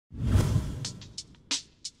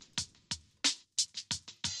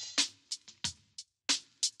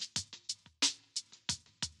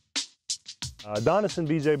Adonys and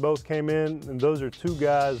BJ both came in, and those are two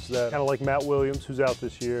guys that, kind of like Matt Williams, who's out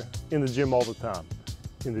this year, in the gym all the time.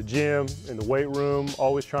 In the gym, in the weight room,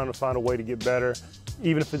 always trying to find a way to get better.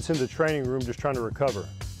 Even if it's in the training room, just trying to recover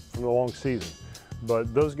from the long season.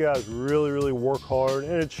 But those guys really work hard,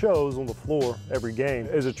 and it shows on the floor every game.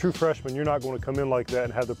 As a true freshman, you're not going to come in like that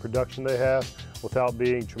and have the production they have without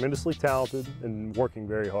being tremendously talented and working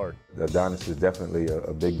very hard. Adonys is definitely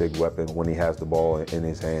a big weapon when he has the ball in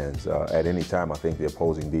his hands. At any time, I think the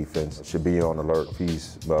opposing defense should be on alert if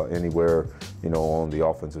he's anywhere, on the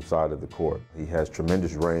offensive side of the court. He has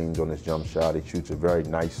tremendous range on his jump shot. He shoots a very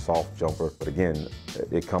nice, soft jumper. But again,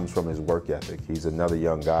 it comes from his work ethic. He's another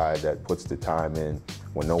young guy that puts the time in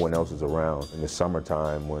when no one else is around. In the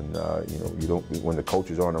summertime, when when the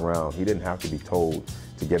coaches aren't around, he didn't have to be told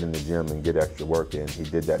to get in the gym and get extra work in. He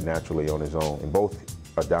did that naturally on his own. And both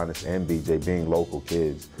Adonys and BJ, being local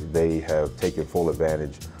kids, they have taken full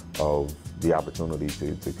advantage of the opportunity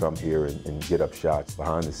to come here and get up shots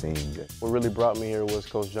behind the scenes. What really brought me here was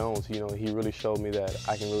Coach Jones. He really showed me that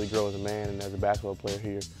I can really grow as a man and as a basketball player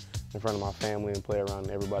here in front of my family and play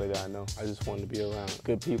around everybody that I know. I just wanted to be around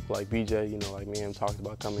good people like BJ, like me and him talked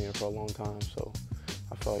about coming here for a long time. So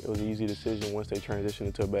I felt like it was an easy decision once they transitioned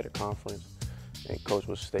into a better conference. And Coach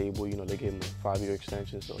was stable, they gave him a 5-year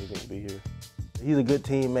extension, so he's gonna be here. He's a good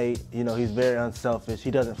teammate, he's very unselfish. He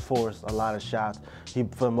doesn't force a lot of shots. He,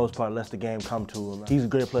 for the most part, lets the game come to him. He's a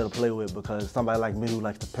great player to play with because somebody like me who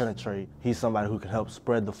likes to penetrate, he's somebody who can help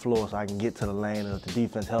spread the floor so I can get to the lane, and if the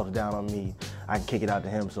defense helps down on me, I can kick it out to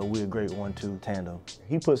him, so we're a great 1-2 tandem.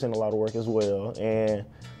 He puts in a lot of work as well, and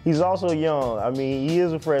he's also young. I mean, he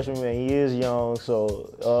is a freshman, man. He is young,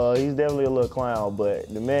 so he's definitely a little clown,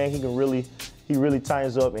 but the man, he really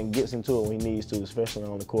tightens up and gets into it when he needs to, especially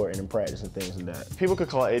on the court and in practice and things like that. People could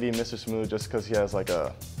call AD Mr. Smooth just because he has like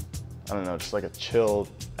just like a chilled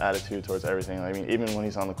attitude towards everything. I mean, even when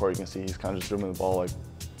he's on the court, you can see he's kind of just dribbling the ball like,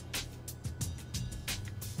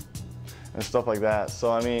 and stuff like that.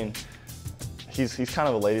 So, I mean, he's kind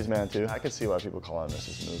of a ladies' man too. I could see why people call him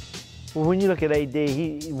Mr. Smooth. Well, when you look at AD,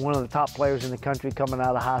 he's one of the top players in the country coming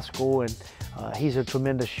out of high school, and he's a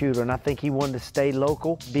tremendous shooter, and I think he wanted to stay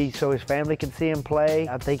local, so his family can see him play.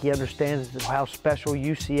 I think he understands how special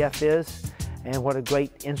UCF is and what a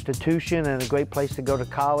great institution and a great place to go to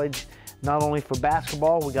college, not only for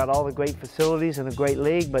basketball. We got all the great facilities and a great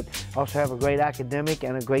league, but also have a great academic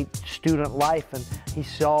and a great student life, and he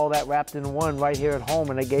saw all that wrapped in one right here at home,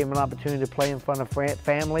 and they gave him an opportunity to play in front of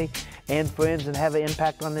family and friends and have an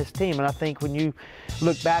impact on this team. And I think when you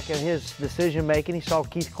look back at his decision making, he saw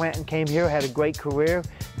Keith Clanton came here, had a great career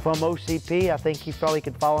from OCP. I think he felt he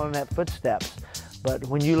could follow in that footsteps. But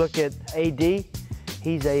when you look at AD,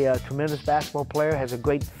 he's a tremendous basketball player, has a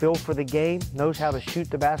great feel for the game, knows how to shoot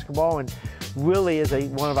the basketball, and really is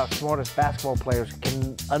one of our smartest basketball players,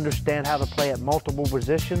 can understand how to play at multiple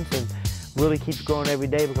positions, and really keeps growing every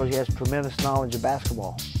day because he has tremendous knowledge of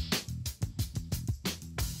basketball.